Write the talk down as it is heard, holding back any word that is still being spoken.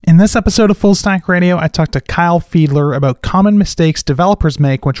this episode of Full Stack Radio, I talked to Kyle Fiedler about common mistakes developers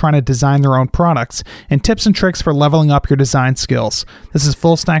make when trying to design their own products and tips and tricks for leveling up your design skills. This is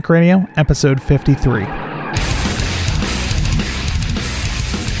Full Stack Radio, episode 53.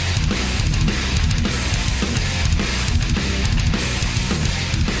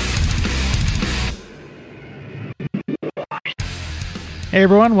 Hey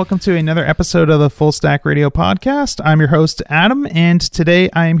everyone, welcome to another episode of the Full Stack Radio podcast. I'm your host, Adam, and today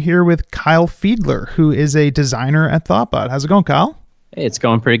I am here with Kyle Fiedler, who is a designer at Thoughtbot. How's it going, Kyle? Hey, it's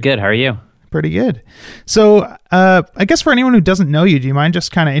going pretty good. How are you? Pretty good. So I guess for anyone who doesn't know you, do you mind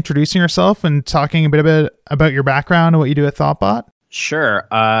just kind of introducing yourself and talking a bit about your background and what you do at Thoughtbot? Sure.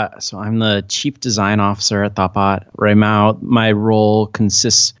 So I'm the Chief Design Officer at Thoughtbot. Right now, my role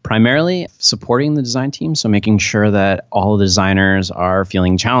consists primarily of supporting the design team, so making sure that all the designers are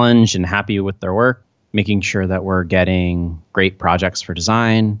feeling challenged and happy with their work, making sure that we're getting great projects for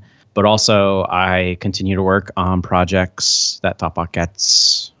design. But also, I continue to work on projects that Thoughtbot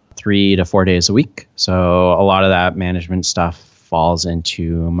gets 3 to 4 days a week. So a lot of that management stuff falls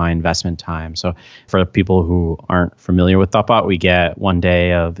into my investment time. So for people who aren't familiar with Thoughtbot, we get 1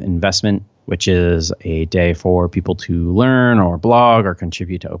 day of investment, which is a day for people to learn or blog or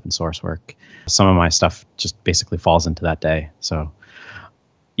contribute to open source work. Some of my stuff just basically falls into that day. So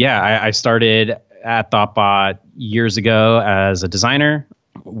yeah, I started at Thoughtbot years ago as a designer,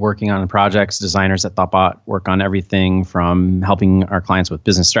 working on projects. Designers at Thoughtbot work on everything from helping our clients with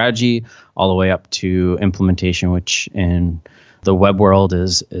business strategy all the way up to implementation, which in the web world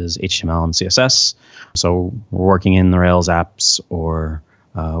is HTML and CSS. So we're working in the Rails apps or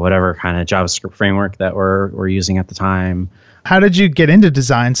whatever kind of JavaScript framework that we're using at the time. How did you get into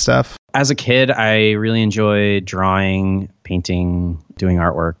design stuff? As a kid, I really enjoyed drawing, painting, doing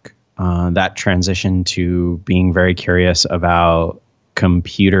artwork. That transition to being very curious about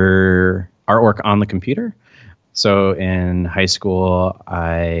computer artwork on the computer. So in high school,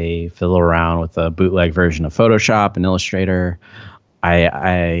 I fiddled around with a bootleg version of Photoshop and Illustrator.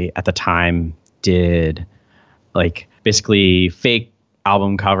 I at the time did like basically fake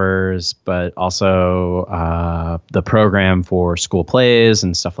album covers, but also the program for school plays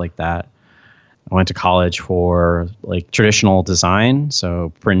and stuff like that. I went to college for like traditional design,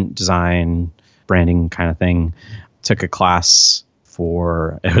 so print design, branding kind of thing. Took a class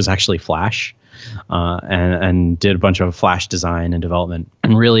it was actually Flash. And did a bunch of Flash design and development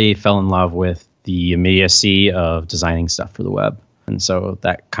and really fell in love with the immediacy of designing stuff for the web. And so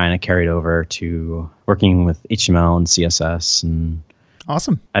that kind of carried over to working with HTML and CSS. And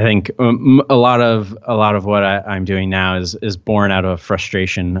awesome. I think a lot of what I'm doing now is born out of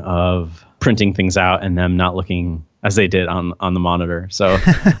frustration of printing things out and them not looking as they did on the monitor. So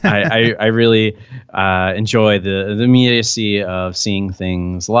I really enjoy the immediacy of seeing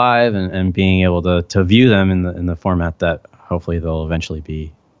things live and being able to view them in the format that hopefully they'll eventually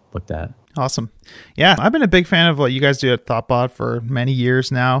be looked at. Awesome. Yeah, I've been a big fan of what you guys do at Thoughtbot for many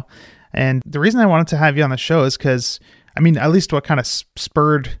years now. And the reason I wanted to have you on the show is because, I mean, at least what kind of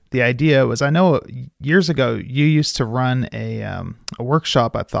spurred the idea was I know years ago you used to run a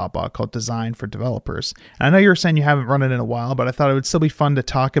workshop at Thoughtbot called Design for Developers. And I know you were saying you haven't run it in a while, but I thought it would still be fun to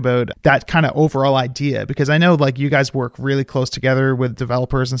talk about that kind of overall idea because I know like you guys work really close together with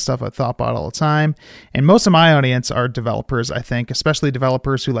developers and stuff at Thoughtbot all the time. And most of my audience are developers, I think, especially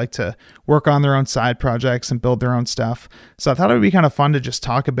developers who like to work on their own side projects and build their own stuff. So I thought it would be kind of fun to just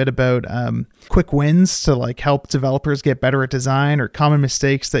talk a bit about quick wins to like help developers get better at design or common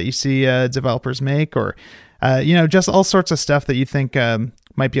mistakes that you see developers make or, just all sorts of stuff that you think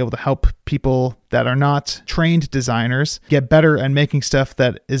might be able to help people that are not trained designers get better at making stuff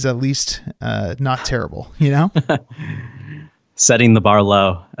that is at least not terrible, Setting the bar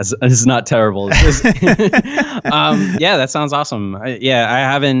low is not terrible. Yeah, that sounds awesome. I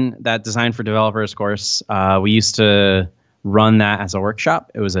have in that Design for Developers course. We used to run that as a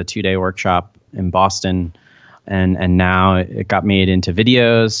workshop. It was a 2-day workshop in Boston. And now it got made into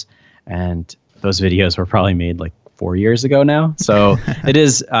videos, and those videos were probably made like 4 years ago now. So it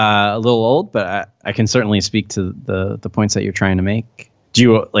is a little old, but I can certainly speak to the points that you're trying to make. Do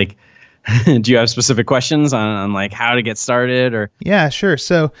you have specific questions on like how to get started or? Yeah, sure.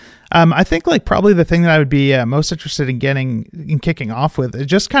 So I think like probably the thing that I would be most interested in kicking off with is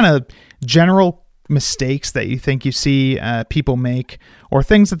just kind of general mistakes that you think you see people make or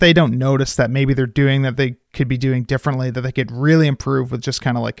things that they don't notice that maybe they're doing that they could be doing differently that they could really improve with just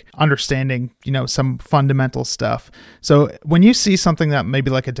kind of like understanding, some fundamental stuff. So when you see something that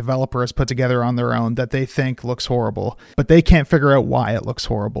maybe like a developer has put together on their own that they think looks horrible, but they can't figure out why it looks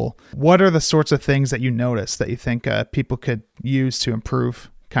horrible, what are the sorts of things that you notice that you think people could use to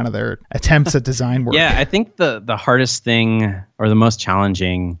improve kind of their attempts at design work. Yeah, I think the hardest thing or the most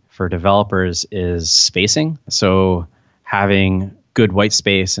challenging for developers is spacing. So having good white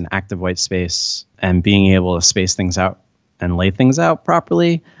space and active white space and being able to space things out and lay things out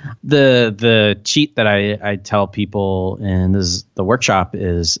properly. The cheat that I tell people in the workshop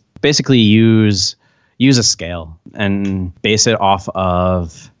is basically use a scale and base it off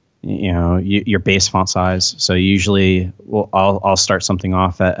of your base font size. So usually I'll start something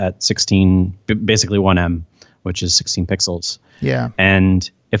off at 16, basically 1em, which is 16 pixels. Yeah. And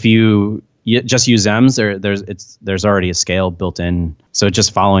if you just use ems, there's already a scale built in. So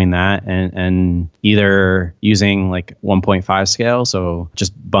just following that and either using like 1.5 scale, so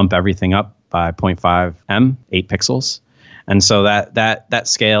just bump everything up by 0.5 em, 8 pixels. And so that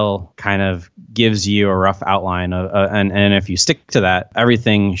scale kind of gives you a rough outline of, and if you stick to that,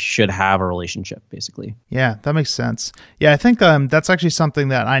 everything should have a relationship, basically. Yeah, that makes sense. Yeah, I think that's actually something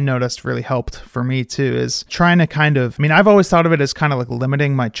that I noticed really helped for me too, is trying to kind of, I mean, I've always thought of it as kind of like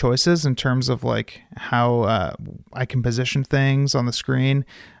limiting my choices in terms of like how I can position things on the screen.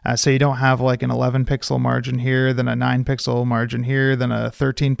 So you don't have like an 11 pixel margin here, then a 9 pixel margin here, then a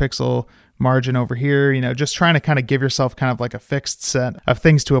 13 pixel margin over here, just trying to kind of give yourself kind of like a fixed set of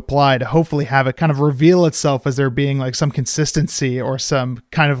things to apply to hopefully have it kind of reveal itself as there being like some consistency or some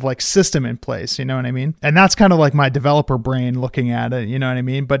kind of like system in place, you know what I mean? And that's kind of like my developer brain looking at it, you know what I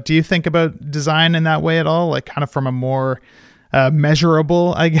mean? But do you think about design in that way at all? Like kind of from a more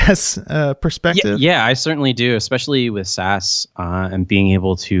measurable, I guess, perspective? Yeah, I certainly do, especially with Sass and being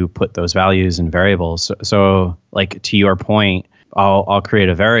able to put those values in variables. So like to your point, I'll create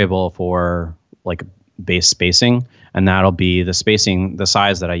a variable for like base spacing, and that'll be the spacing, the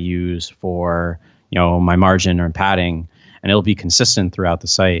size that I use for, my margin or padding, and it'll be consistent throughout the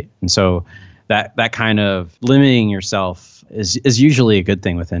site. And so that kind of limiting yourself is usually a good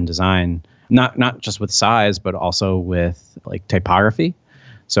thing within design, not just with size, but also with like typography.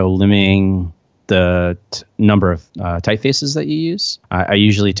 So limiting the number of typefaces that you use. I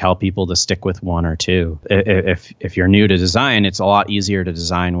usually tell people to stick with 1 or 2. If you're new to design, it's a lot easier to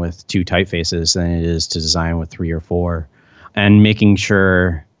design with 2 typefaces than it is to design with 3 or 4. And making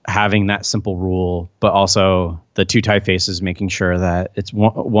sure having that simple rule, but also the 2 typefaces, making sure that it's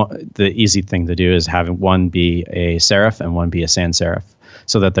the easy thing to do is having one be a serif and one be a sans serif,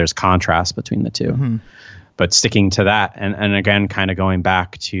 so that there's contrast between the 2. Mm-hmm. But sticking to that, and again, kind of going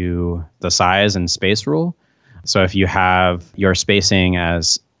back to the size and space rule. So if you have your spacing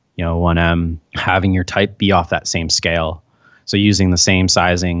as 1em, having your type be off that same scale. So using the same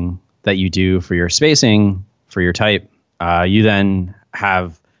sizing that you do for your spacing for your type, you then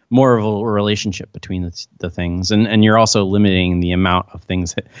have more of a relationship between the things, and you're also limiting the amount of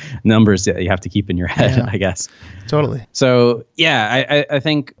numbers that you have to keep in your head, yeah. I guess. Totally. So yeah, I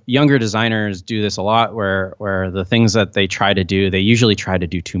think younger designers do this a lot, where the things that they try to do, they usually try to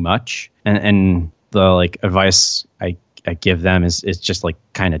do too much, and the like advice I give them is just like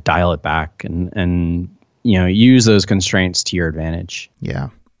kind of dial it back and use those constraints to your advantage.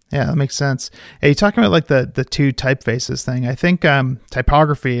 Yeah. Yeah, that makes sense. Hey, you talking about like the 2 typefaces thing. I think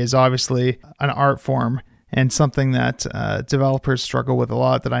typography is obviously an art form and something that developers struggle with a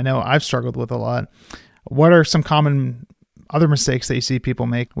lot, that I know I've struggled with a lot. What are some common other mistakes that you see people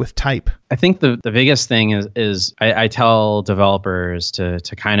make with type? I think the biggest thing is I tell developers to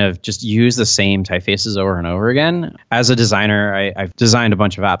kind of just use the same typefaces over and over again. As a designer, I've designed a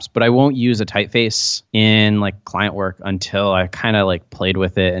bunch of apps, but I won't use a typeface in like client work until I kind of like played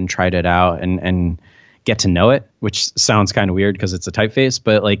with it and tried it out and get to know it, which sounds kind of weird because it's a typeface,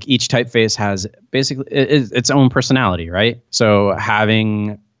 but like each typeface has basically its own personality, right? So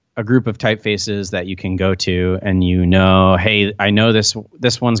having a group of typefaces that you can go to and hey, I know this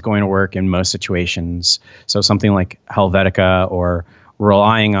one's going to work in most situations. So something like Helvetica, or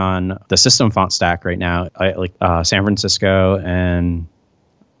relying on the system font stack right now, like San Francisco, and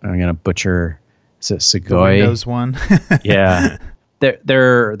I'm going to butcher, is it Segoy? The Windows one. Yeah.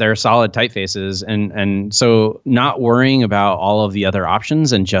 They're solid typefaces, and so not worrying about all of the other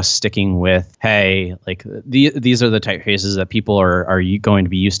options and just sticking with, hey, like these are the typefaces that people are going to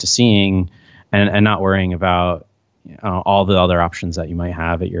be used to seeing, and not worrying about all the other options that you might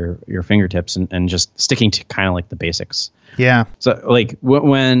have at your fingertips, and just sticking to kind of like the basics. Yeah. So like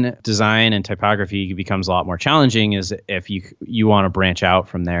when design and typography becomes a lot more challenging is if you want to branch out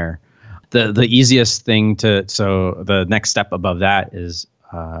from there. The easiest thing so the next step above that is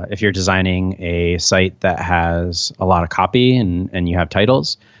if you're designing a site that has a lot of copy and you have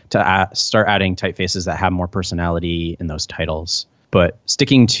titles, to start adding typefaces that have more personality in those titles. But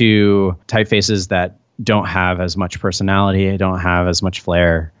sticking to typefaces that don't have as much personality, don't have as much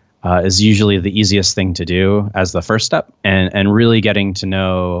flair, is usually the easiest thing to do as the first step, and really getting to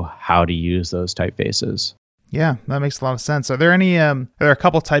know how to use those typefaces. Yeah, that makes a lot of sense. Are there a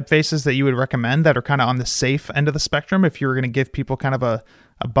couple typefaces that you would recommend that are kind of on the safe end of the spectrum if you were going to give people kind of a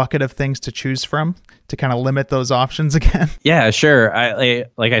bucket of things to choose from to kind of limit those options again? Yeah, sure.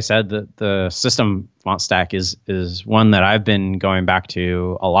 Like I said, the system font stack is one that I've been going back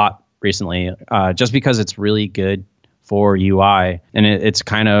to a lot recently, just because it's really good for UI, and it's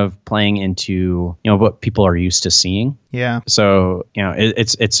kind of playing into what people are used to seeing. Yeah. So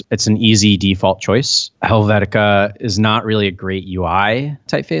it's an easy default choice. Helvetica is not really a great UI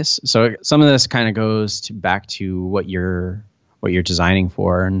typeface, so some of this kind of goes back to what you're designing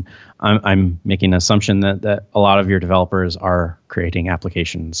for, and I'm making an assumption that a lot of your developers are creating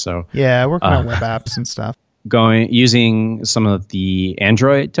applications. So yeah, working on web apps and stuff. Using some of the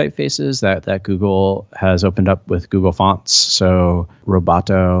Android typefaces that Google has opened up with Google Fonts, so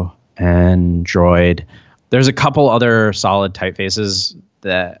Roboto and Droid. There's a couple other solid typefaces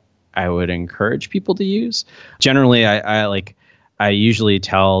that I would encourage people to use. Generally, I usually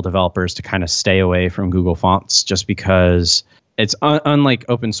tell developers to kind of stay away from Google Fonts, just because it's unlike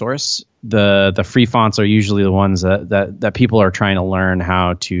open source. The free fonts are usually the ones that people are trying to learn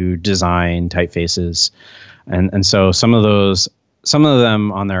how to design typefaces. And so some of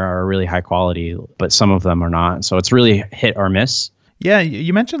them on there are really high quality, but some of them are not. So it's really hit or miss. Yeah,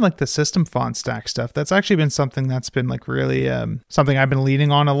 you mentioned like the system font stack stuff. That's actually been something that's been like really something I've been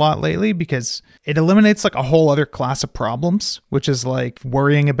leaning on a lot lately, because it eliminates like a whole other class of problems, which is like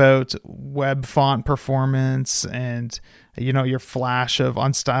worrying about web font performance and your flash of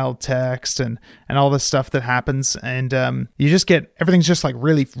unstyled text and all this stuff that happens. And you just get, everything's just like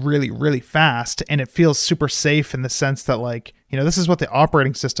really, really, really fast. And it feels super safe in the sense that like, this is what the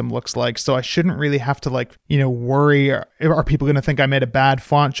operating system looks like. So I shouldn't really have to like, worry, are people going to think I made a bad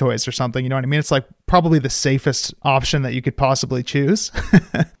font choice or something? You know what I mean? It's like probably the safest option that you could possibly choose.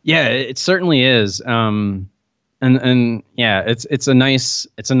 Yeah, it certainly is. And yeah, it's a nice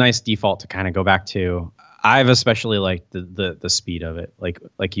default to kind of go back to. I've especially liked the speed of it.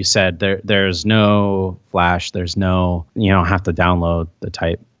 Like you said, there's no flash. There's no, you don't have to download the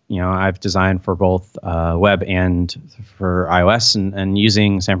type. I've designed for both web and for iOS, and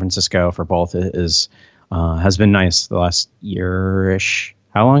using San Francisco for both has been nice the last year-ish.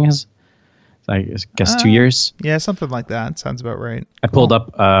 How long is? I guess 2 years. Yeah, something like that. Sounds about right. I pulled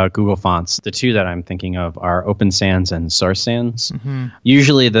up Google Fonts. The two that I'm thinking of are Open Sans and Source Sans. Mm-hmm.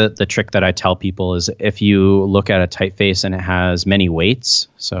 Usually the trick that I tell people is if you look at a typeface and it has many weights,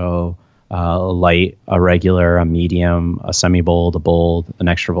 so a light, a regular, a medium, a semi-bold, a bold, an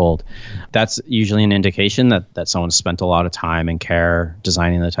extra bold, that's usually an indication that someone spent a lot of time and care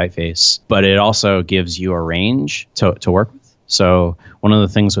designing the typeface. But it also gives you a range to work with. So one of the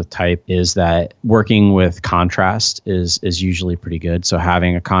things with type is that working with contrast is usually pretty good. So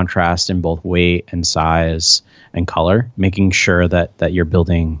having a contrast in both weight and size and color, making sure that you're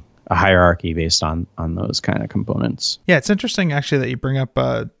building a hierarchy based on those kind of components. Yeah, it's interesting actually that you bring up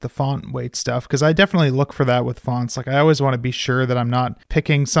the font weight stuff, because I definitely look for that with fonts. Like I always want to be sure that I'm not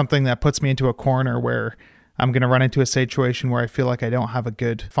picking something that puts me into a corner where I'm going to run into a situation where I feel like I don't have a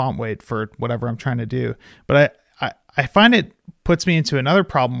good font weight for whatever I'm trying to do. But I find it puts me into another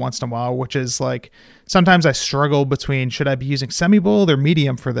problem once in a while, which is like sometimes I struggle between, should I be using semi-bold or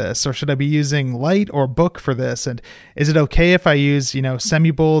medium for this, or should I be using light or book for this, and is it okay if I use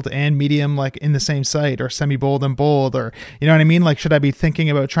semi-bold and medium like in the same site, or semi-bold and bold, or you know what I mean? Like should I be thinking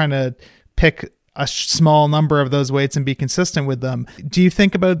about trying to pick a small number of those weights and be consistent with them? Do you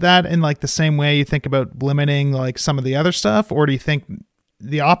think about that in like the same way you think about limiting like some of the other stuff, or do you think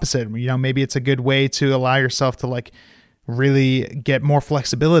the opposite? Maybe it's a good way to allow yourself to like really get more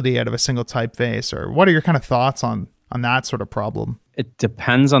flexibility out of a single typeface, or what are your kind of thoughts on that sort of problem? It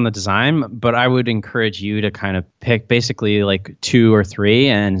depends on the design, but I would encourage you to kind of pick basically like 2 or 3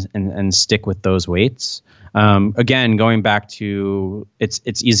 and stick with those weights. Again, going back to it's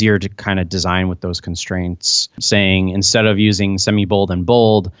easier to kind of design with those constraints, saying instead of using semi-bold and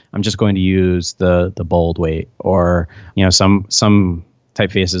bold, I'm just going to use the bold weight, or some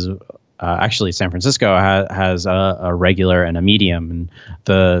typefaces. Actually, San Francisco has a regular and a medium, and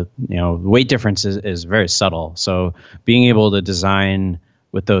the weight difference is very subtle. So being able to design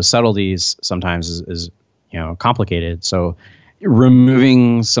with those subtleties sometimes is complicated. So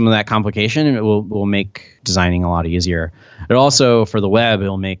removing some of that complication will make designing a lot easier. It also, for the web,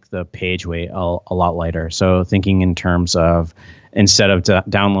 it'll make the page weight a lot lighter. So thinking in terms of, instead of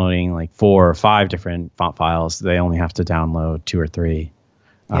downloading like 4 or 5 different font files, they only have to download 2 or 3.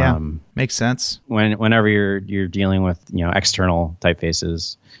 Yeah, makes sense. Whenever you're dealing with external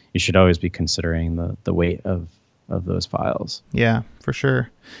typefaces, you should always be considering the weight of those files. Yeah, for sure.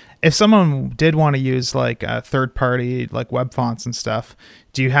 If someone did want to use like third party like web fonts and stuff,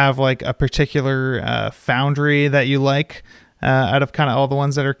 do you have like a particular foundry that you like out of kind of all the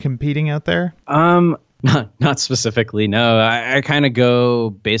ones that are competing out there? Not specifically. No, I kind of go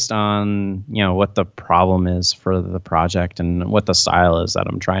based on what the problem is for the project and what the style is that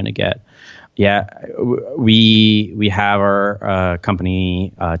I'm trying to get. Yeah, we have our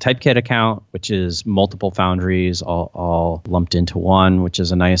company Typekit account, which is multiple foundries all lumped into one, which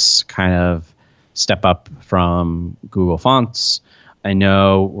is a nice kind of step up from Google Fonts. I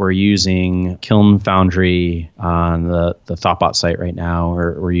know we're using Kiln Foundry on the Thoughtbot site right now.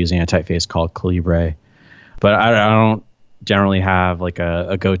 We're using a typeface called Calibre. But I don't generally have like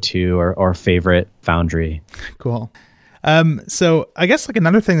a go-to or favorite foundry. Cool. So I guess like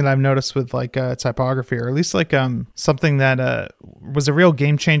another thing that I've noticed with like typography, or at least like something that was a real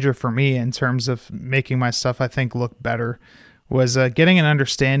game changer for me in terms of making my stuff I think look better, was getting an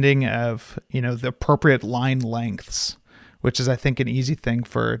understanding of the appropriate line lengths, which is I think an easy thing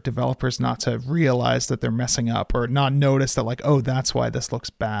for developers not to realize that they're messing up or not notice that like, oh, that's why this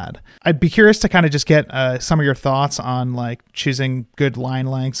looks bad. I'd be curious to kind of just get some of your thoughts on like choosing good line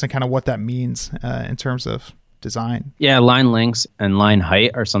lengths and kind of what that means in terms of design. Yeah, line lengths and line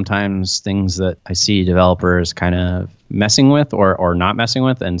height are sometimes things that I see developers kind of messing with or not messing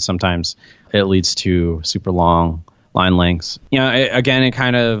with, and sometimes it leads to super long line lengths. Again, it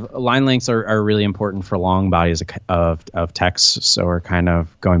kind of line lengths are really important for long bodies of text. So we're kind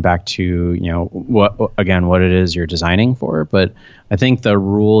of going back to what it is you're designing for. But I think the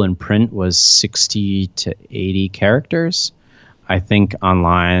rule in print was 60 to 80 characters. I think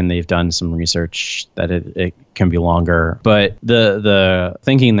online they've done some research that it can be longer. But the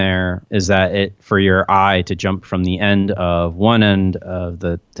thinking there is that for your eye to jump from the end of one end of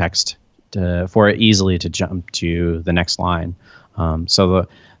the text for it easily to jump to the next line. So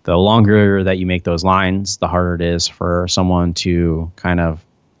the longer that you make those lines, the harder it is for someone to kind of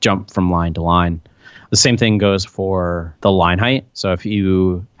jump from line to line. The same thing goes for the line height. So if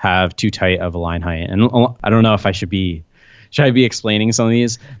you have too tight of a line height, and I don't know if should I be explaining some of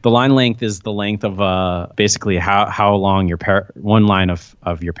these? The line length is the length of basically how long your one line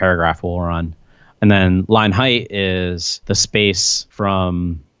of your paragraph will run. And then line height is the space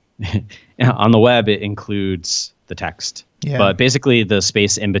from on the web, it includes the text, but basically the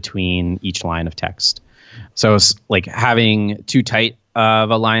space in between each line of text. So it's like having too tight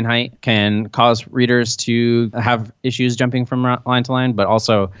of a line height can cause readers to have issues jumping from line to line, but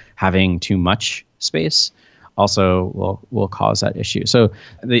also having too much space also will cause that issue. So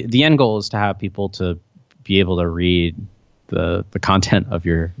the end goal is to have people to be able to read the content of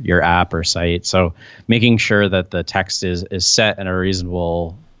your app or site. So making sure that the text is set in a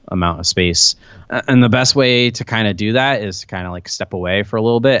reasonable amount of space. And the best way to kind of do that is to kind of like step away for a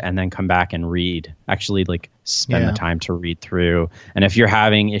little bit and then come back and read, actually like spend the time to read through. And if you're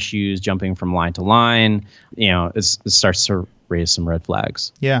having issues jumping from line to line, it starts to raise some red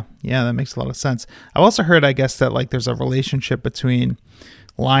flags. Yeah, that makes a lot of sense. I've also heard, I guess, that like there's a relationship between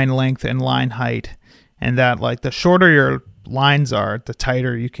line length and line height, and that like the shorter your lines are, the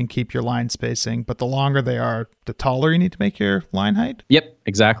tighter you can keep your line spacing, but the longer they are, the taller you need to make your line height. Yep,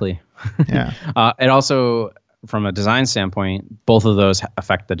 exactly. Yeah. It also, from a design standpoint, both of those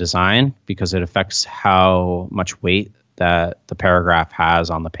affect the design because it affects how much weight that the paragraph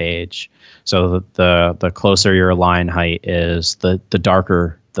has on the page. So the closer your line height is, the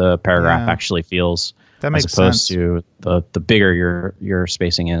darker the paragraph actually feels. That makes sense. As opposed to the bigger your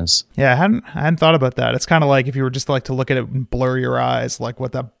spacing is. Yeah, I hadn't thought about that. It's kind of like if you were just like to look at it and blur your eyes, like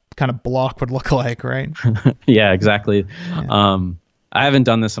what that kind of block would look like, right? Yeah, exactly. Yeah. I haven't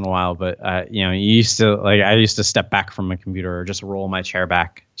done this in a while, but I used to step back from my computer or just roll my chair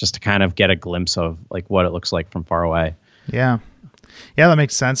back just to kind of get a glimpse of like what it looks like from far away. Yeah, that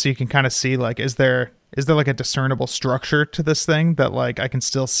makes sense. So you can kind of see like, is there like a discernible structure to this thing that like I can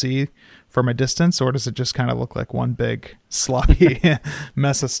still see from a distance, or does it just kind of look like one big sloppy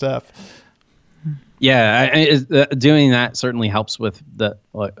mess of stuff? Yeah, doing that certainly helps with the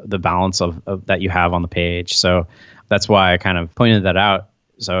balance of that you have on the page. So that's why I kind of pointed that out.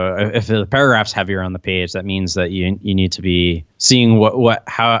 So if the paragraph's heavier on the page, that means that you need to be seeing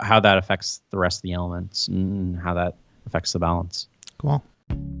how that affects the rest of the elements and how that affects the balance. Cool.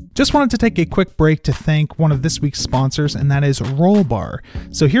 Just wanted to take a quick break to thank one of this week's sponsors, and that is Rollbar.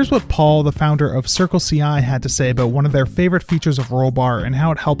 So here's what Paul, the founder of CircleCI, had to say about one of their favorite features of Rollbar and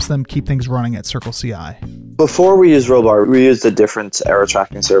how it helps them keep things running at CircleCI. Before we used Rollbar, we used a different error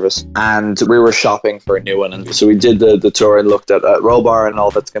tracking service, and we were shopping for a new one. And so we did the tour and looked at Rollbar and all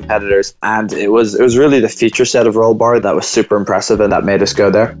of its competitors, and it was really the feature set of Rollbar that was super impressive and that made us go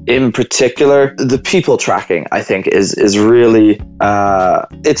there. In particular, the people tracking, I think, is really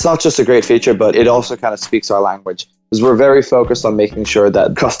it's not just a great feature, but it also kind of speaks our language. Because we're very focused on making sure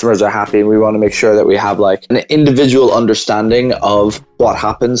that customers are happy, and we want to make sure that we have like an individual understanding of what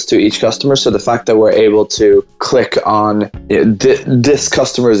happens to each customer. So the fact that we're able to click on, this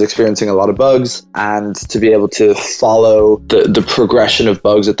customer is experiencing a lot of bugs, and to be able to follow the progression of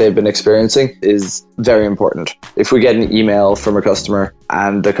bugs that they've been experiencing is very important. If we get an email from a customer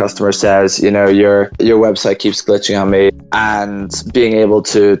and the customer says, your website keeps glitching on me, and being able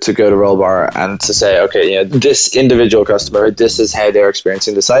to go to Rollbar and to say, okay, this individual customer, this is how they're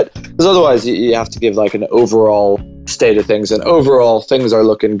experiencing the site. Because otherwise you have to give like an overall state of things, and overall things are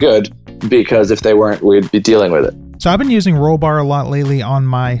looking good, because if they weren't, we'd be dealing with it. So I've been using Rollbar a lot lately on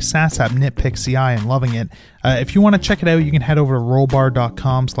my SaaS app, Nitpick CI, and loving it. If you want to check it out, you can head over to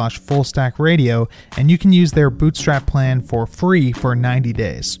rollbar.com/fullstackradio, and you can use their Bootstrap plan for free for 90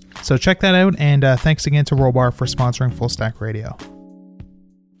 days. So check that out, and thanks again to Rollbar for sponsoring Full Stack Radio.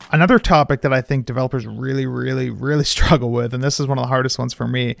 Another topic that I think developers really, really, really struggle with, and this is one of the hardest ones for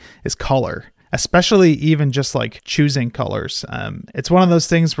me, is color. Especially even just like choosing colors. It's one of those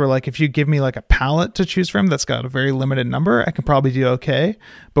things where like if you give me like a palette to choose from that's got a very limited number, I can probably do okay.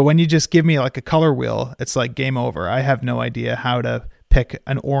 But when you just give me like a color wheel, it's like game over. I have no idea how to pick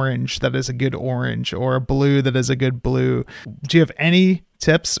an orange that is a good orange or a blue that is a good blue. Do you have any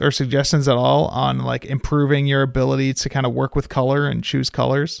tips or suggestions at all on like improving your ability to kind of work with color and choose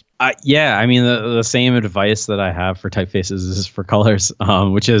colors? Yeah, I mean, the same advice that I have for typefaces is for colors,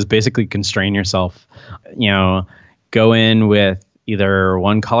 which is basically constrain yourself. Go in with either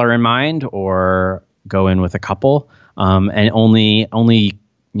one color in mind or go in with a couple, and only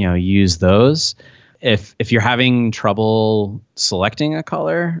use those. If you're having trouble selecting a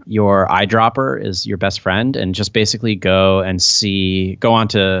color, your eyedropper is your best friend, and just basically go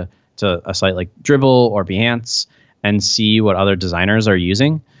onto a site like Dribbble or Behance and see what other designers are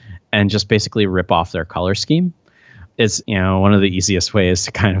using, and just basically rip off their color scheme. It's one of the easiest ways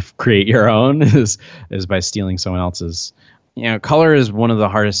to kind of create your own is by stealing someone else's. Color is one of the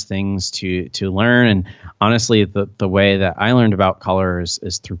hardest things to learn, and honestly, the way that I learned about color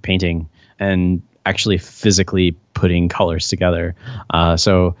is through painting and actually physically putting colors together.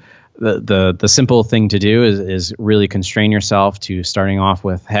 So the simple thing to do is really constrain yourself to starting off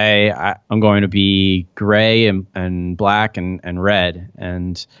with, hey, I'm going to be gray and black and red,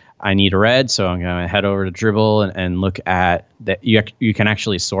 and I need a red, so I'm going to head over to Dribbble and look at that. You can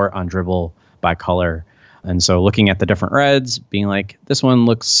actually sort on Dribbble by color. And so looking at the different reds, being like, this one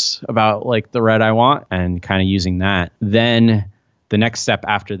looks about like the red I want, and kind of using that. Then the next step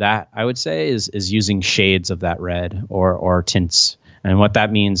after that, I would say, is using shades of that red or tints. And what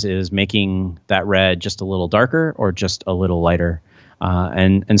that means is making that red just a little darker or just a little lighter.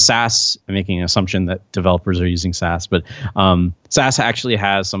 And Sass, I'm making an assumption that developers are using Sass, but Sass actually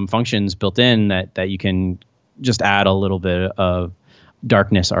has some functions built in that you can just add a little bit of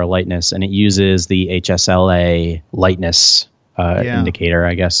darkness or lightness, and it uses the HSLA lightness indicator,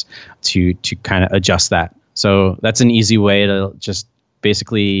 I guess, to kind of adjust that. So that's an easy way to just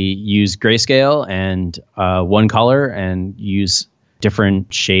basically use grayscale and one color and use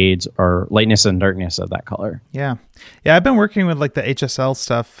different shades or lightness and darkness of that color. Yeah. I've been working with like the HSL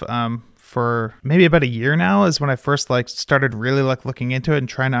stuff for maybe about a year now, is when I first like started really like looking into it and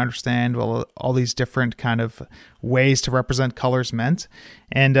trying to understand all these different kind of ways to represent colors meant.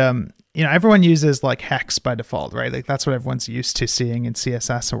 And everyone uses like hex by default, right? Like that's what everyone's used to seeing in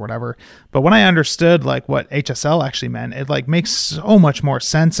CSS or whatever. But when I understood like what HSL actually meant, it like makes so much more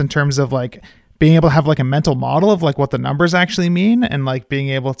sense in terms of like being able to have like a mental model of like what the numbers actually mean, and like being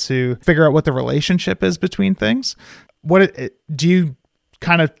able to figure out what the relationship is between things. Do you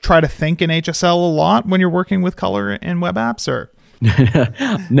kind of try to think in HSL a lot when you're working with color in web apps, or?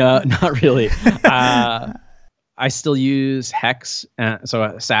 No, not really. I still use hex,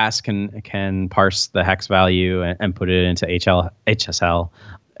 so Sass can parse the hex value and put it into HSL.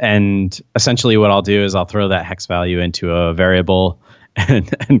 And essentially what I'll do is I'll throw that hex value into a variable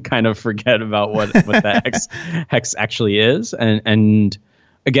and kind of forget about what that hex actually is. And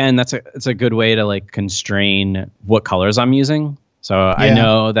again, it's a good way to like constrain what colors I'm using. So yeah. I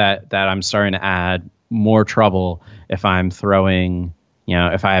know that I'm starting to add more trouble if I'm throwing,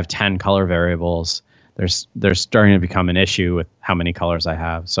 if I have 10 color variables. there's starting to become an issue with how many colors I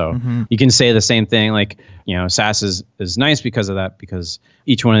have. So you can say the same thing, like, Sass is nice because of that, because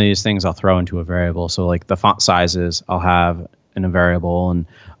each one of these things I'll throw into a variable. So like the font sizes I'll have in a variable, and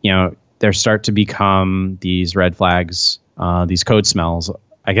there start to become these red flags, these code smells.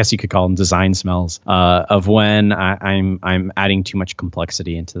 I guess you could call them design smells, of when I'm adding too much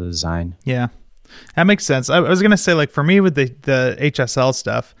complexity into the design. Yeah, that makes sense. I was gonna say, like, for me with the HSL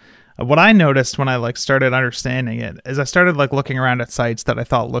stuff, what I noticed when I like started understanding it is I started like looking around at sites that I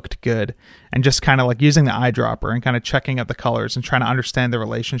thought looked good and just kind of like using the eyedropper and kind of checking out the colors and trying to understand the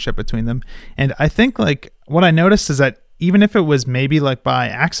relationship between them. And I think like what I noticed is that even if it was maybe like by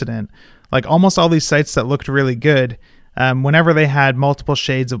accident, like almost all these sites that looked really good, whenever they had multiple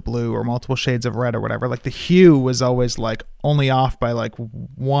shades of blue or multiple shades of red or whatever, like the hue was always like only off by like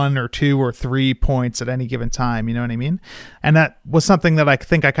 1 or 2 or 3 points at any given time. You know what I mean? And that was something that I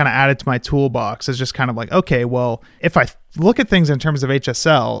think I kind of added to my toolbox, is just kind of like, okay, well, if I look at things in terms of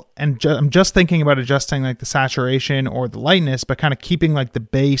HSL and I'm just thinking about adjusting like the saturation or the lightness, but kind of keeping like the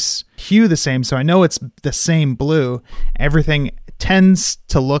base hue the same, so I know it's the same blue, everything tends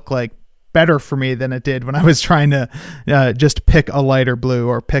to look like better for me than it did when I was trying to just pick a lighter blue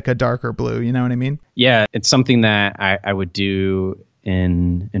or pick a darker blue. You know what I mean? Yeah, it's something that I would do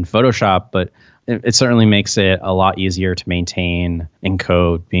in Photoshop, but it certainly makes it a lot easier to maintain in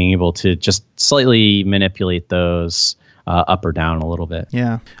code, being able to just slightly manipulate those up or down a little bit.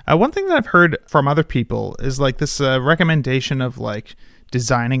 Yeah. One thing that I've heard from other people is like this recommendation of like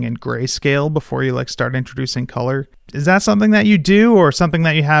designing in grayscale before you like start introducing color. Is that something that you do, or something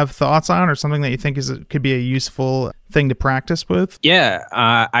that you have thoughts on, or something that you think could be a useful thing to practice with? Yeah,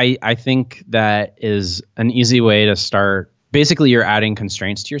 I think that is an easy way to start. Basically, you're adding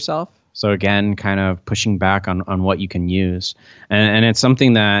constraints to yourself. So again, kind of pushing back on what you can use. And it's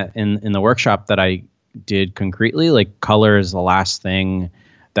something that in the workshop that I did concretely, like color is the last thing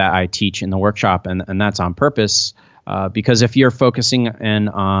that I teach in the workshop. And that's on purpose, because if you're focusing in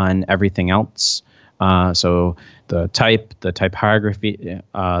on everything else, so the typography,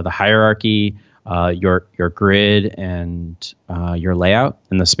 the hierarchy, your grid, and your layout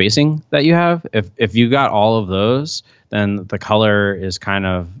and the spacing that you have, if you got all of those, then the color is kind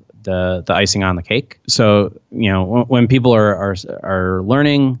of the icing on the cake. So when people are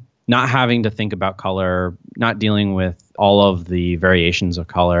learning, not having to think about color, not dealing with all of the variations of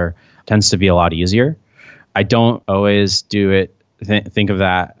color, tends to be a lot easier. I don't always do it. Think of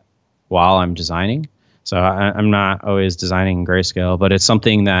that while I'm designing. So I'm not always designing in grayscale, but it's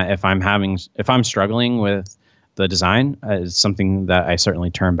something that if I'm struggling with the design, it's something that I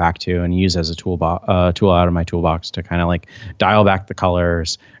certainly turn back to and use as a tool out of my toolbox to kind of like dial back the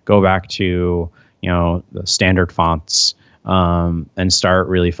colors, go back to the standard fonts, and start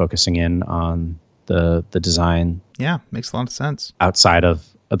really focusing in on the design. Yeah, makes a lot of sense. Outside of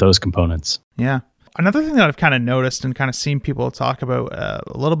those components. Yeah. Another thing that I've kind of noticed and kind of seen people talk about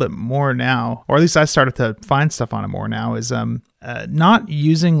a little bit more now, or at least I started to find stuff on it more now, is not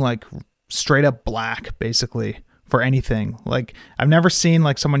using like straight up black basically for anything. Like I've never seen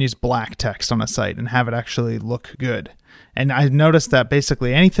like someone use black text on a site and have it actually look good. And I noticed that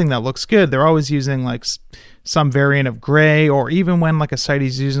basically anything that looks good, they're always using like some variant of gray, or even when like a site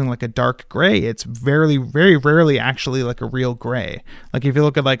is using like a dark gray, it's very, very rarely actually like a real gray. Like if you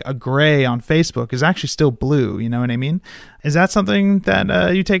look at like a gray on Facebook is actually still blue. You know what I mean? Is that something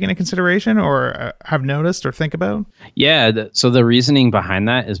that you take into consideration or have noticed or think about? Yeah. So the reasoning behind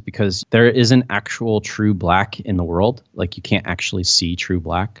that is because there isn't actual true black in the world. Like you can't actually see true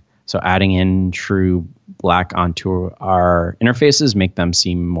black. So adding in true black onto our interfaces make them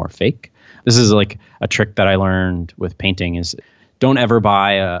seem more fake. This is like a trick that I learned with painting is don't ever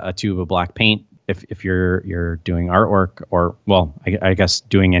buy a tube of black paint if you're doing artwork, or, well, I guess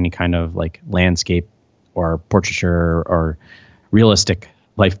doing any kind of like landscape or portraiture or realistic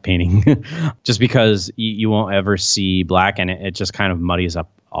life painting, just because you won't ever see black, and it just kind of muddies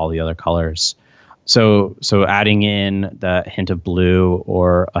up all the other colors. So adding in the hint of blue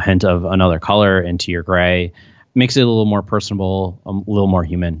or a hint of another color into your gray makes it a little more personable, a little more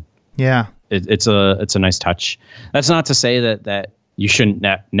human. Yeah, it's a nice touch. That's not to say that you shouldn't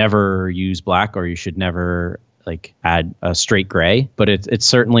never use black, or you should never like add a straight gray, but it's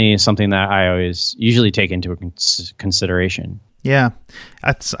certainly something that I always usually take into consideration. Yeah.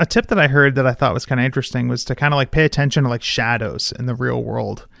 A tip that I heard that I thought was kind of interesting was to kind of like pay attention to like shadows in the real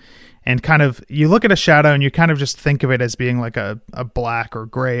world. and kind of you look at a shadow and you kind of just think of it as being like a black or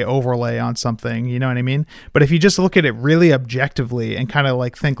gray overlay on something, you know what I mean? But if you just look at it really objectively and kind of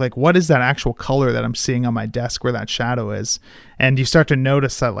like think like, what is that actual color that I'm seeing on my desk where that shadow is? And you start to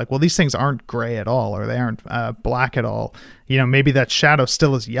notice that like, well, these things aren't gray at all, or they aren't black at all. You know, maybe that shadow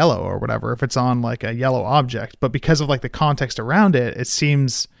still is yellow or whatever if it's on like a yellow object, but because of like the context around it, it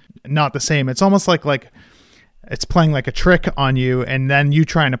seems not the same. It's almost like it's playing like a trick on you, and then you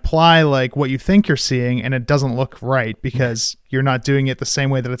try and apply like what you think you're seeing, and it doesn't look right because you're not doing it the same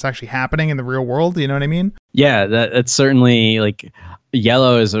way that it's actually happening in the real world. You know what I mean? Yeah, that's certainly like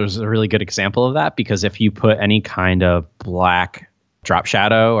yellow is a really good example of that, because if you put any kind of black drop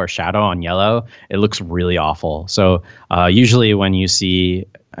shadow or shadow on yellow, it looks really awful. So usually when you see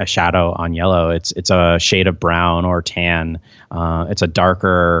a shadow on yellow, it's a shade of brown or tan. It's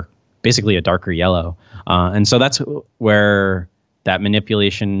basically a darker yellow. And so that's where that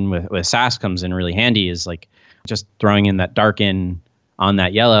manipulation with SAS comes in really handy, is like just throwing in that darken on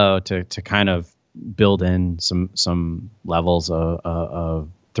that yellow to kind of build in some levels of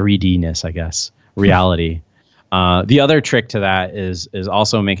 3D-ness, I guess, reality. The other trick to that is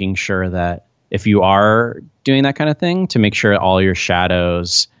also making sure that if you are doing that kind of thing, to make sure all your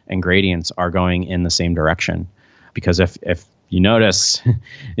shadows and gradients are going in the same direction. Because if you notice,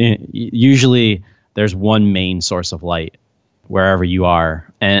 usually there's one main source of light wherever you are.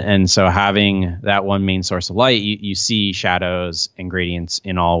 And so having that one main source of light, you see shadows and gradients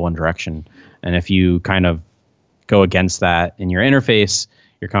in all one direction. And if you kind of go against that in your interface,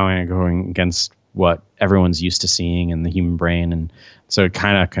 you're kind of going against what everyone's used to seeing in the human brain. And so it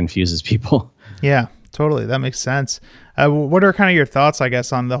kind of confuses people. Yeah, totally. That makes sense. What are kind of your thoughts, I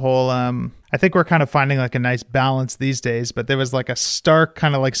guess, on the whole, I think we're kind of finding like a nice balance these days, but there was like a stark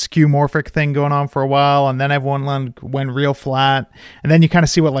kind of like skeuomorphic thing going on for a while. And then everyone went real flat. And then you kind of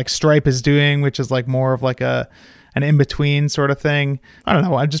see what like Stripe is doing, which is like more of like an in-between sort of thing. I don't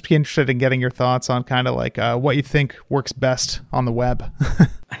know. I'd just be interested in getting your thoughts on kind of like what you think works best on the web.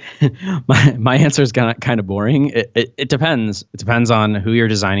 My answer is kind of boring. It depends. It depends on who you're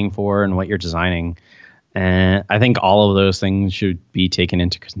designing for and what you're designing. And I think all of those things should be taken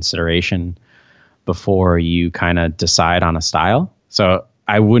into consideration before you kind of decide on a style. So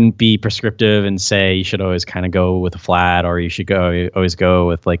I wouldn't be prescriptive and say you should always kind of go with a flat, or you should always go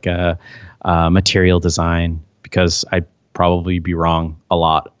with like a material design, because I'd probably be wrong a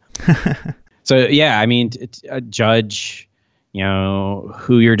lot. So yeah, I mean, judge,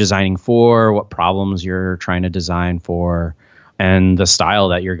 who you're designing for, what problems you're trying to design for, and the style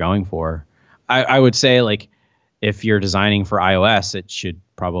that you're going for. I would say, like, if you're designing for iOS, it should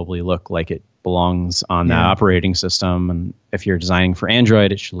probably look like it belongs on that operating system. And if you're designing for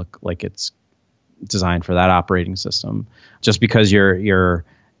Android, it should look like it's designed for that operating system. Just because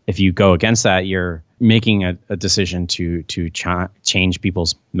if you go against that, you're making a decision to change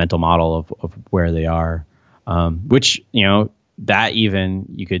people's mental model of where they are, which, that even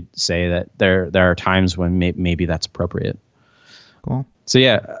you could say that there are times when maybe that's appropriate. Cool. So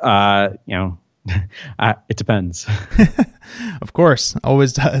yeah, it depends. Of course,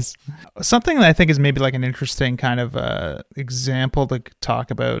 always does. Something that I think is maybe like an interesting kind of example to talk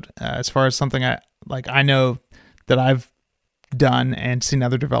about, as far as something I know that I've done and seen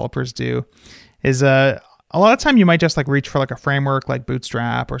other developers do, is a lot of time you might just like reach for like a framework like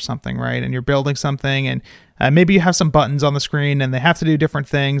Bootstrap or something, right? And you're building something, and maybe you have some buttons on the screen and they have to do different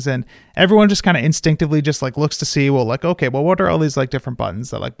things, and everyone just kind of instinctively just like looks to see, well, like, okay, well, what are all these like different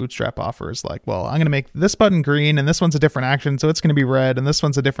buttons that like Bootstrap offers? Like, well, I'm going to make this button green, and this one's a different action, so it's going to be red, and this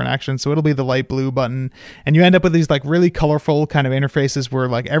one's a different action, so it'll be the light blue button. And you end up with these like really colorful kind of interfaces where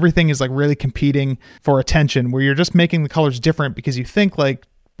like everything is like really competing for attention, where you're just making the colors different because you think like,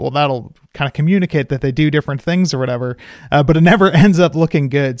 well, that'll kind of communicate that they do different things or whatever, but it never ends up looking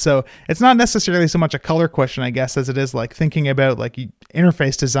good. So it's not necessarily so much a color question, I guess, as it is like thinking about like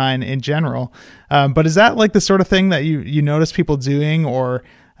interface design in general. But is that like the sort of thing that you notice people doing, or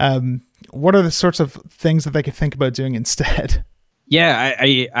what are the sorts of things that they could think about doing instead? Yeah,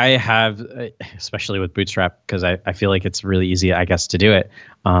 I have, especially with Bootstrap, because I feel like it's really easy, I guess, to do it.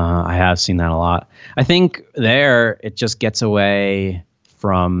 I have seen that a lot. I think there it just gets away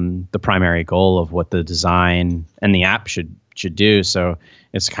from the primary goal of what the design and the app should do. So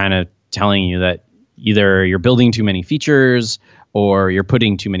it's kind of telling you that either you're building too many features or you're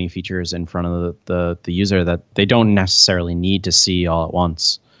putting too many features in front of the user that they don't necessarily need to see all at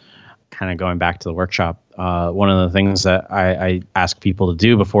once. Kind of going back to the workshop, one of the things that I ask people to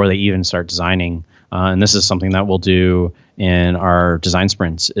do before they even start designing, and this is something that we'll do in our design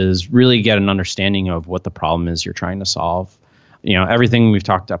sprints, is really get an understanding of what the problem is you're trying to solve. Everything we've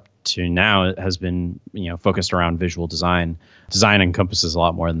talked up to now it has been, focused around visual design. Design encompasses a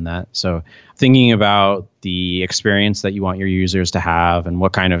lot more than that. So thinking about the experience that you want your users to have and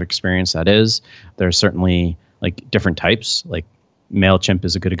what kind of experience that is, there's certainly like different types. Like MailChimp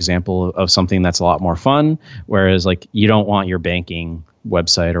is a good example of something that's a lot more fun, whereas like you don't want your banking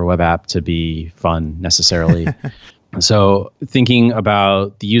website or web app to be fun necessarily. So thinking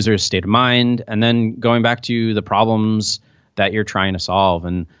about the user's state of mind and then going back to the problems that you're trying to solve.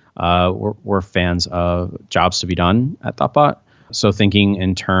 And we're fans of jobs to be done at Thoughtbot. So thinking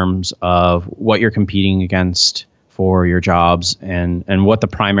in terms of what you're competing against for your jobs and what the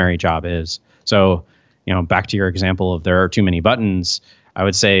primary job is. So, back to your example of there are too many buttons, I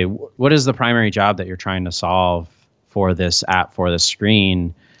would say, what is the primary job that you're trying to solve for this app, for this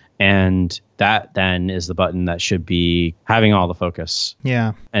screen? And that then is the button that should be having all the focus.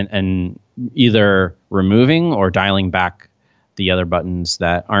 Yeah. And either removing or dialing back the other buttons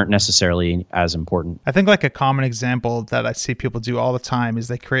that aren't necessarily as important. I think like a common example that I see people do all the time is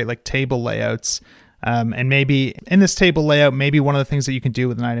they create like table layouts. And maybe in this table layout, maybe one of the things that you can do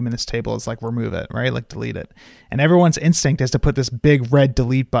with an item in this table is like remove it, right? Like delete it. And everyone's instinct is to put this big red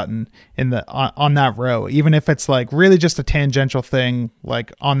delete button in the on that row, even if it's like really just a tangential thing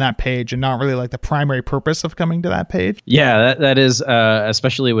like on that page and not really like the primary purpose of coming to that page. Yeah, that is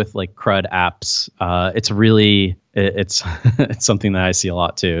especially with like CRUD apps. It's really it's something that I see a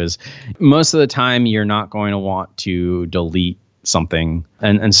lot too. Is most of the time you're not going to want to delete something.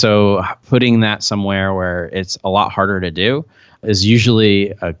 And so putting that somewhere where it's a lot harder to do is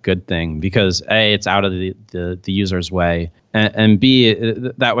usually a good thing because A, it's out of the user's way, and B,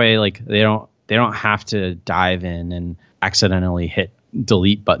 that way like they don't have to dive in and accidentally hit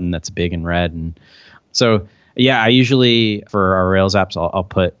delete button that's big and red. And so I usually for our Rails apps I'll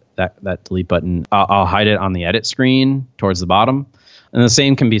put that delete button, I'll hide it on the edit screen towards the bottom. And the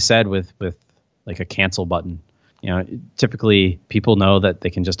same can be said with like a cancel button. Typically people know that they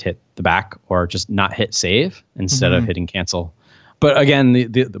can just hit the back or just not hit save instead of hitting cancel. But again,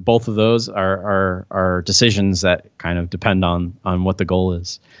 the both of those are decisions that kind of depend on what the goal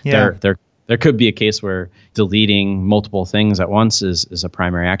is. Yeah. There could be a case where deleting multiple things at once is a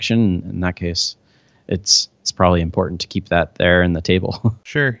primary action. In that case, it's probably important to keep that there in the table.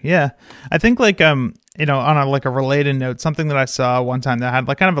 Sure. Yeah. I think like, on a related note, something that I saw one time that had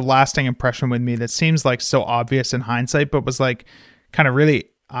like kind of a lasting impression with me that seems like so obvious in hindsight, but was like kind of really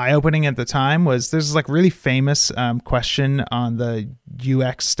eye-opening at the time was there's this like really famous question on the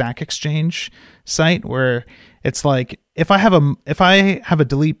UX Stack Exchange site where it's like if I have a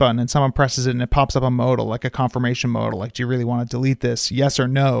delete button and someone presses it and it pops up a modal, like a confirmation modal, like do you really want to delete this? Yes or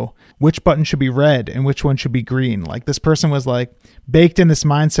no? Which button should be red and which one should be green? Like this person was like baked in this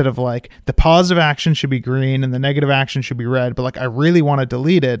mindset of like the positive action should be green and the negative action should be red, but like I really want to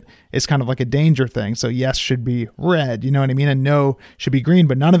delete it is kind of like a danger thing. So yes should be red, you know what I mean? And no should be green,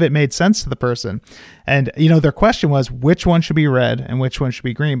 but none of it made sense to the person. And their question was which one should be red and which one should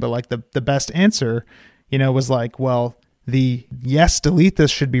be green, but like the best answer was like, well, the yes, delete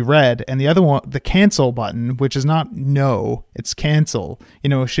this should be red. And the other one, the cancel button, which is not no, it's cancel,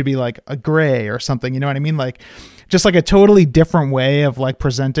 should be like a gray or something. You know what I mean? Like just like a totally different way of like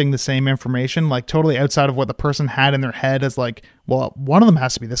presenting the same information, like totally outside of what the person had in their head as like, well, one of them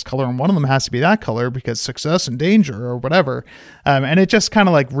has to be this color and one of them has to be that color because success and danger or whatever. And it just kind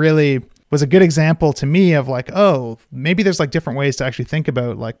of like really was a good example to me of like, oh, maybe there's like different ways to actually think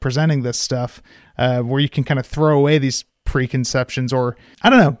about like presenting this stuff where you can kind of throw away these preconceptions, or I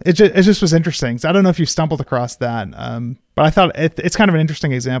don't know. It just was interesting. So I don't know if you stumbled across that, but I thought it's kind of an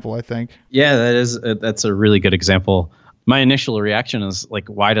interesting example, I think. Yeah, that's a really good example. My initial reaction is like,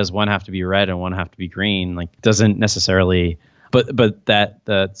 why does one have to be red and one have to be green? Like, doesn't necessarily, but that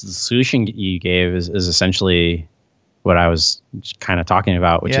the solution you gave is essentially what I was kind of talking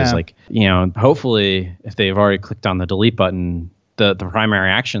about, which is like, hopefully if they've already clicked on the delete button, the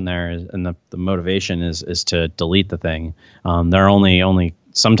primary action there is, and the motivation is to delete the thing. They're only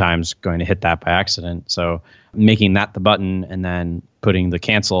sometimes going to hit that by accident. So making that the button and then putting the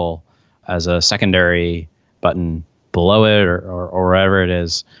cancel as a secondary button below it or wherever it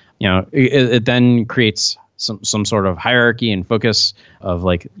is, it then creates some sort of hierarchy and focus of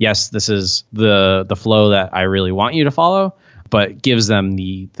like, yes, this is the flow that I really want you to follow, but gives them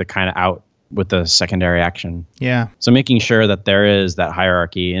the kind of out with the secondary action. Yeah. So making sure that there is that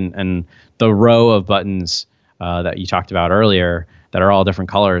hierarchy and the row of buttons that you talked about earlier that are all different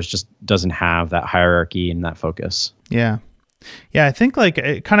colors just doesn't have that hierarchy and that focus. Yeah. Yeah. I think like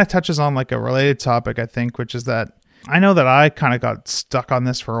it kind of touches on like a related topic, I think, which is that I know that I kind of got stuck on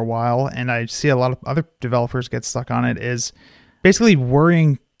this for a while, and I see a lot of other developers get stuck on it, is basically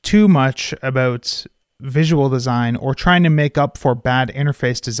worrying too much about visual design or trying to make up for bad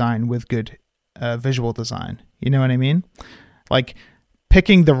interface design with good visual design. You know what I mean? Like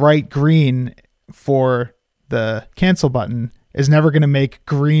picking the right green for the cancel button is never going to make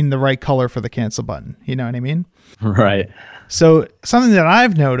green the right color for the cancel button. You know what I mean? Right. So something that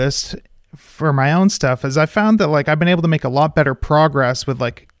I've noticed for my own stuff is I found that like I've been able to make a lot better progress with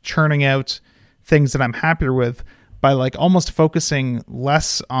like churning out things that I'm happier with by like almost focusing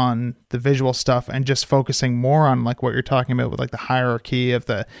less on the visual stuff and just focusing more on like what you're talking about with like the hierarchy of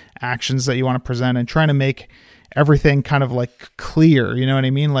the actions that you want to present and trying to make everything kind of like clear, you know what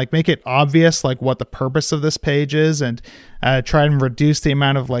I mean? Like make it obvious like what the purpose of this page is, and try and reduce the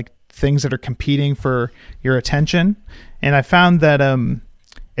amount of like things that are competing for your attention. And I found that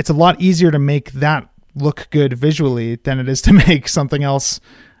it's a lot easier to make that look good visually than it is to make something else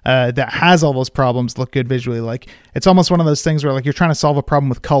that has all those problems look good visually. Like it's almost one of those things where like you're trying to solve a problem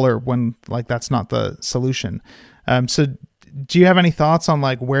with color when like that's not the solution. So do you have any thoughts on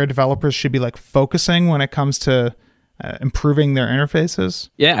like where developers should be like focusing when it comes to improving their interfaces?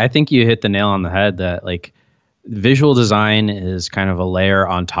 Yeah, I think you hit the nail on the head that like visual design is kind of a layer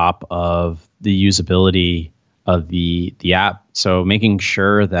on top of the usability of the app. So making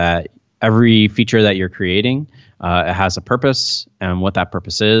sure that every feature that you're creating, it has a purpose and what that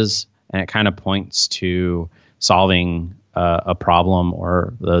purpose is, and it kind of points to solving a problem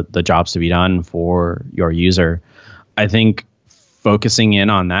or the jobs to be done for your user. I think focusing in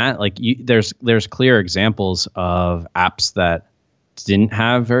on that, like there's clear examples of apps that didn't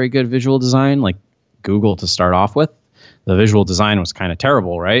have very good visual design, like Google to start off with. The visual design was kind of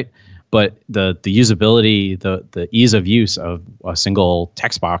terrible, right? But the usability, the ease of use of a single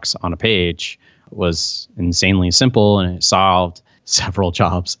text box on a page was insanely simple, and it solved several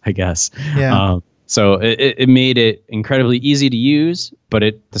jobs, I guess. Yeah. So it made it incredibly easy to use, but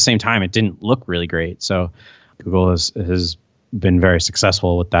at the same time, it didn't look really great. So Google has been very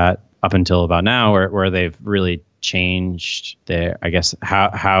successful with that up until about now, where they've really changed their, I guess,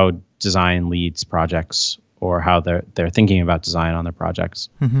 how design leads projects, or how they're thinking about design on their projects.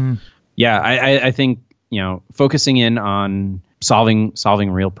 Mm-hmm. Yeah, I think, focusing in on solving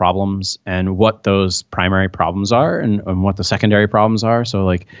real problems and what those primary problems are and what the secondary problems are. So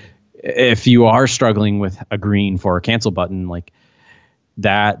like if you are struggling with a green for a cancel button, like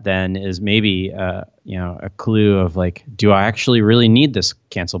that then is maybe a clue of like, do I actually really need this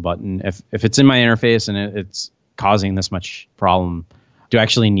cancel button? If it's in my interface and it's causing this much problem, do I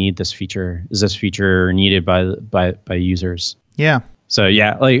actually need this feature? Is this feature needed by users? Yeah. So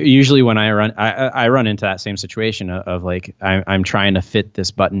yeah, like usually when I run into that same situation of like I'm trying to fit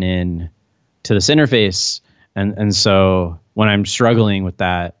this button in to this interface, and so when I'm struggling with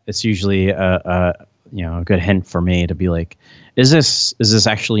that, it's usually a good hint for me to be like, is this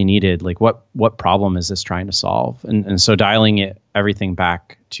actually needed? Like what problem is this trying to solve? And so dialing everything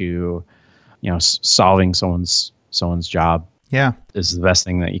back to solving someone's job. Yeah, is the best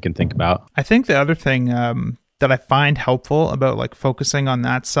thing that you can think about. I think the other thing that I find helpful about like focusing on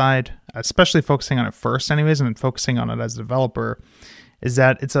that side, especially focusing on it first anyways, and then focusing on it as a developer, is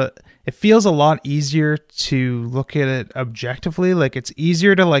that it feels a lot easier to look at it objectively. Like it's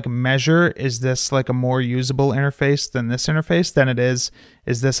easier to like measure, is this like a more usable interface than this interface than it is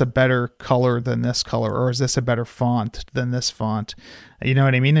this a better color than this color, or is this a better font than this font? You know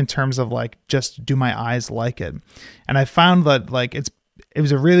what I mean? In terms of like, just do my eyes like it? And I found that like it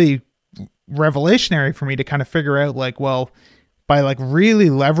was a really revelationary for me to kind of figure out like, well, by like really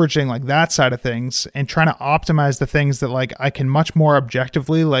leveraging like that side of things and trying to optimize the things that like I can much more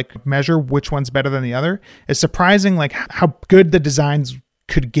objectively like measure which one's better than the other, it's surprising like how good the designs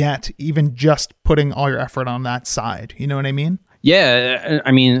could get even just putting all your effort on that side. You know what I mean? Yeah,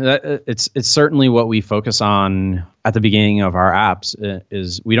 I mean it's certainly what we focus on at the beginning of our apps.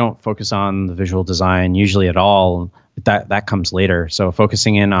 Is we don't focus on the visual design usually at all. That comes later. So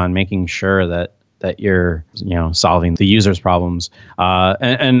focusing in on making sure that you're solving the user's problems,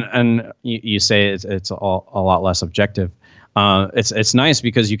 and you say it's a lot less objective. It's nice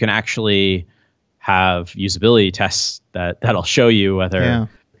because you can actually have usability tests that'll show you whether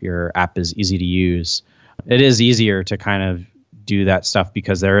your app is easy to use. It is easier to kind of do that stuff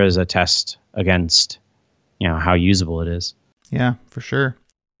because there is a test against how usable it is. Yeah, for sure.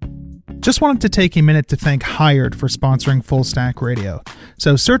 Just wanted to take a minute to thank Hired for sponsoring Full Stack Radio.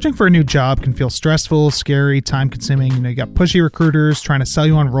 So searching for a new job can feel stressful, scary, time-consuming. You got pushy recruiters trying to sell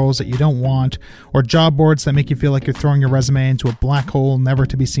you on roles that you don't want, or job boards that make you feel like you're throwing your resume into a black hole never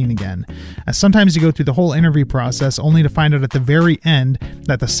to be seen again. As sometimes you go through the whole interview process only to find out at the very end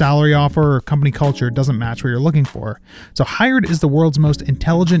that the salary offer or company culture doesn't match what you're looking for. So Hired is the world's most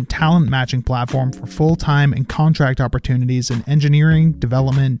intelligent talent matching platform for full-time and contract opportunities in engineering,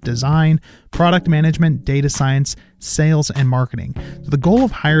 development, design, product management, data science, sales, and marketing. So the goal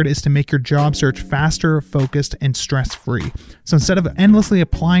of Hired is to make your job search faster, focused, and stress-free. So instead of endlessly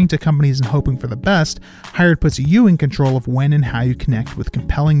applying to companies and hoping for the best, Hired puts you in control of when and how you connect with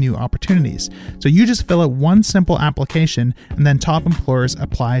compelling new opportunities. So you just fill out one simple application, and then top employers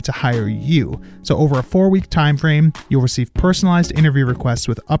apply to hire you. So over a 4-week time frame, you'll receive personalized interview requests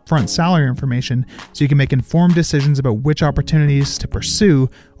with upfront salary information, so you can make informed decisions about which opportunities to pursue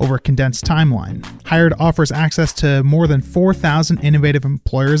over a condensed timeline. Hired offers access to more than 4,000 innovative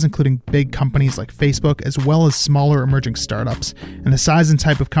employers, including big companies like Facebook, as well as smaller emerging startups. And the size and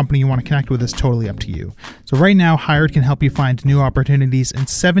type of company you want to connect with is totally up to you. So right now, Hired can help you find new opportunities in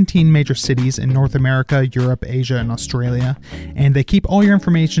 17 major cities in North America, Europe, Asia, and Australia. And they keep all your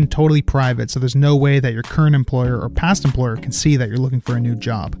information totally private, so there's no way that your current employer or past employer can see that you're looking for a new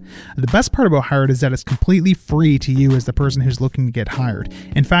job. The best part about Hired is that it's completely free to you as the person who's looking to get hired.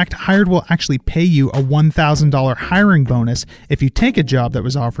 In fact, Hired will actually pay you a $1,000 hiring bonus if you take a job that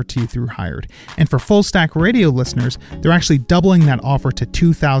was offered to you through Hired. And for Full Stack Radio listeners, they're actually doubling that offer to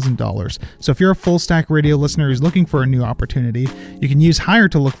 $2,000. So if you're a Full Stack Radio listener who's looking for a new opportunity, you can use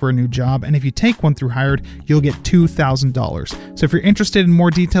Hired to look for a new job, and if you take one through Hired, you'll get $2,000. So if you're interested in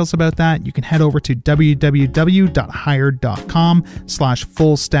more details about that, you can head over to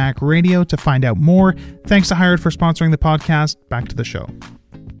www.hired.com/fullstackradio to find out more. Thanks to Hired for sponsoring the podcast. Back to the show.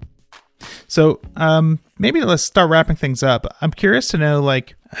 So maybe let's start wrapping things up. I'm curious to know,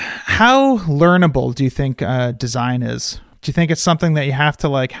 like, how learnable do you think design is? Do you think it's something that you have to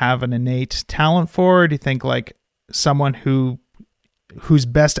like have an innate talent for? Or do you think like someone whose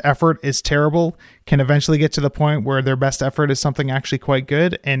best effort is terrible can eventually get to the point where their best effort is something actually quite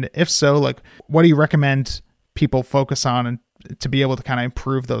good? And if so, like, what do you recommend people focus on and to be able to kind of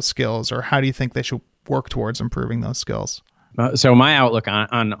improve those skills, or how do you think they should work towards improving those skills? So my outlook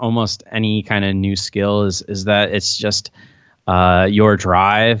on almost any kind of new skill is that it's just your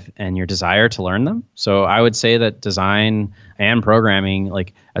drive and your desire to learn them. So I would say that design and programming,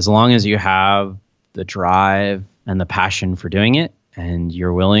 like, as long as you have the drive and the passion for doing it, and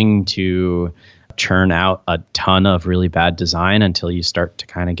you're willing to churn out a ton of really bad design until you start to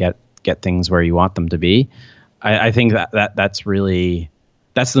kind of get things where you want them to be, I think that's the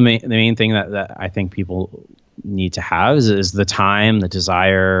main thing that I think people need to have is the time, the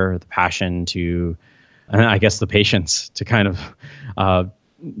desire, the passion to, and I guess the patience to kind of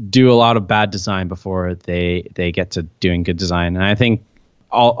do a lot of bad design before they get to doing good design. And I think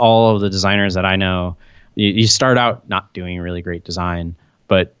all of the designers that I know, you start out not doing really great design,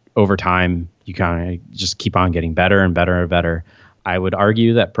 but over time you kind of just keep on getting better and better and better. I would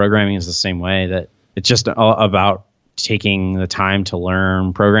argue that programming is the same way, that it's just about taking the time to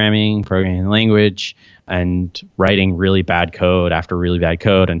learn programming language, and writing really bad code after really bad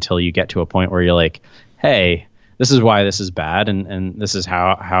code until you get to a point where you're like, hey, this is why this is bad, and this is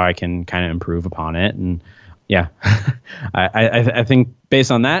how I can kind of improve upon it. And yeah, I think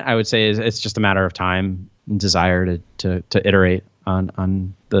based on that, I would say it's just a matter of time and desire to iterate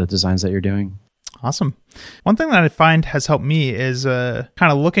on the designs that you're doing. Awesome. One thing that I find has helped me is kind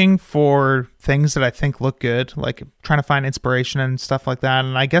of looking for things that I think look good, like trying to find inspiration and stuff like that.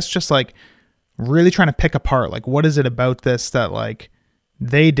 And I guess just like really trying to pick apart, like, what is it about this that like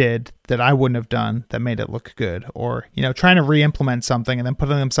they did that I wouldn't have done that made it look good? Or, you know, trying to re-implement something and then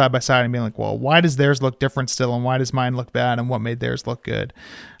putting them side by side and being like, well, why does theirs look different still, and why does mine look bad, and what made theirs look good?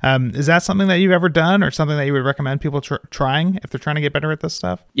 Is that something that you've ever done, or something that you would recommend people trying if they're trying to get better at this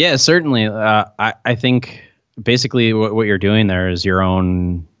stuff? Yeah, certainly. I think basically what you're doing there is your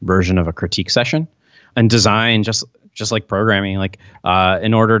own version of a critique session. And design, just like programming, like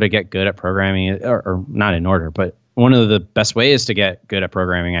in order to get good at programming, or not in order, but one of the best ways to get good at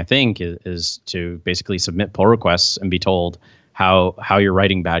programming, I think, is to basically submit pull requests and be told how you're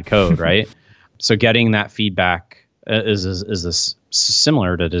writing bad code, right? So getting that feedback is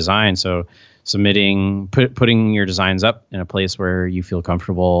similar to design. So submitting, putting your designs up in a place where you feel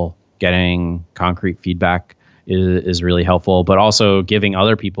comfortable getting concrete feedback is really helpful, but also giving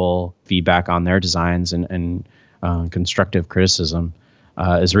other people feedback on their designs and constructive criticism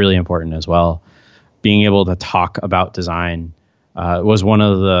is really important as well. Being able to talk about design was one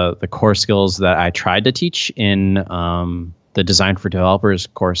of the core skills that I tried to teach in the Design for Developers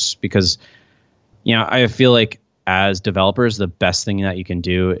course, because I feel like as developers, the best thing that you can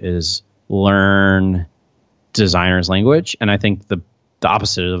do is learn designers' language, and I think the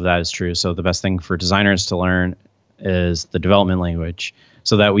opposite of that is true. So the best thing for designers to learn is the development language,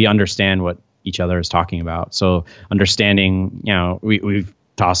 so that we understand what each other is talking about. So understanding, we've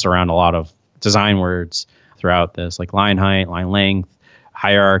tossed around a lot of design words throughout this, like line height, line length,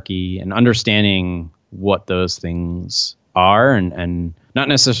 hierarchy, and understanding what those things are, and not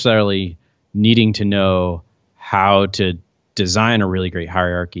necessarily needing to know how to design a really great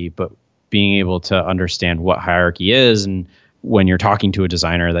hierarchy, but being able to understand what hierarchy is, and when you're talking to a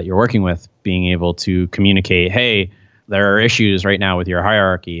designer that you're working with, being able to communicate, hey, there are issues right now with your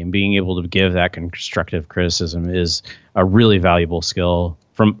hierarchy, and being able to give that constructive criticism is a really valuable skill.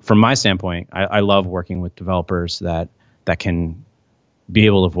 From my standpoint, I love working with developers that can be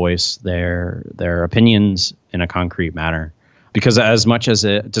able to voice their opinions in a concrete manner. Because as much as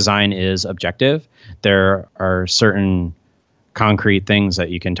design is objective, there are certain concrete things that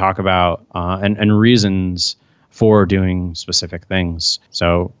you can talk about and reasons for doing specific things.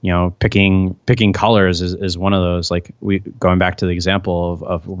 So, picking colors is one of those. Like, going back to the example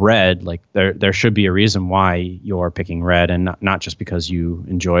of red, like there should be a reason why you're picking red, and not just because you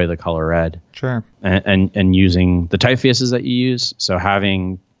enjoy the color red. Sure. And using the typefaces that you use. So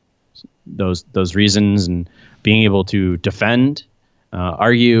having those reasons and being able to defend,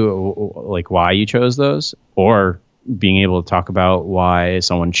 argue like why you chose those, or being able to talk about why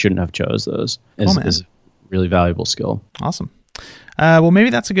someone shouldn't have chose those is a really valuable skill. Awesome. Well, maybe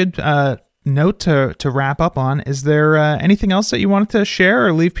that's a good note to wrap up on. Is there anything else that you wanted to share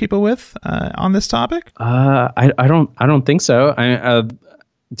or leave people with on this topic? I don't think so.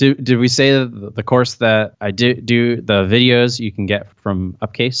 Did we say the course that I do the videos you can get from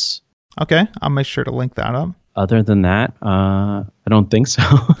Upcase? Okay, I'll make sure to link that up. Other than that, I don't think so.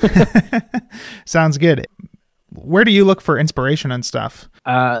 Sounds good. Where do you look for inspiration and stuff?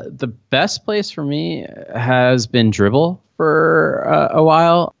 The best place for me has been Dribbble for a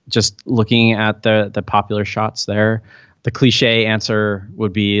while. Just looking at the popular shots there. The cliche answer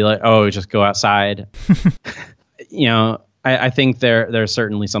would be like, "Oh, just go outside." I think there's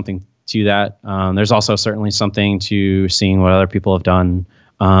certainly something to that. There's also certainly something to seeing what other people have done,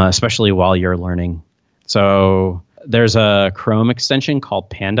 especially while you're learning. So there's a Chrome extension called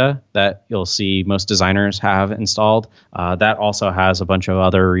Panda that you'll see most designers have installed. That also has a bunch of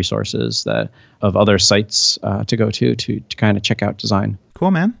other resources of other sites to go to kind of check out design.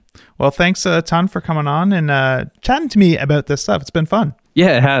 Cool, man. Well, thanks a ton for coming on and chatting to me about this stuff. It's been fun.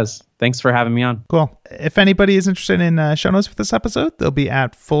 Yeah, it has. Thanks for having me on. Cool. If anybody is interested in show notes for this episode, they'll be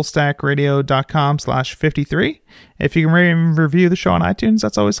at fullstackradio.com/53. If you can rate and review the show on iTunes,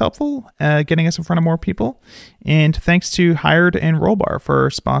 that's always helpful, getting us in front of more people. And thanks to Hired and Rollbar for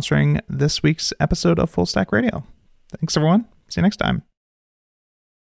sponsoring this week's episode of Full Stack Radio. Thanks, everyone. See you next time.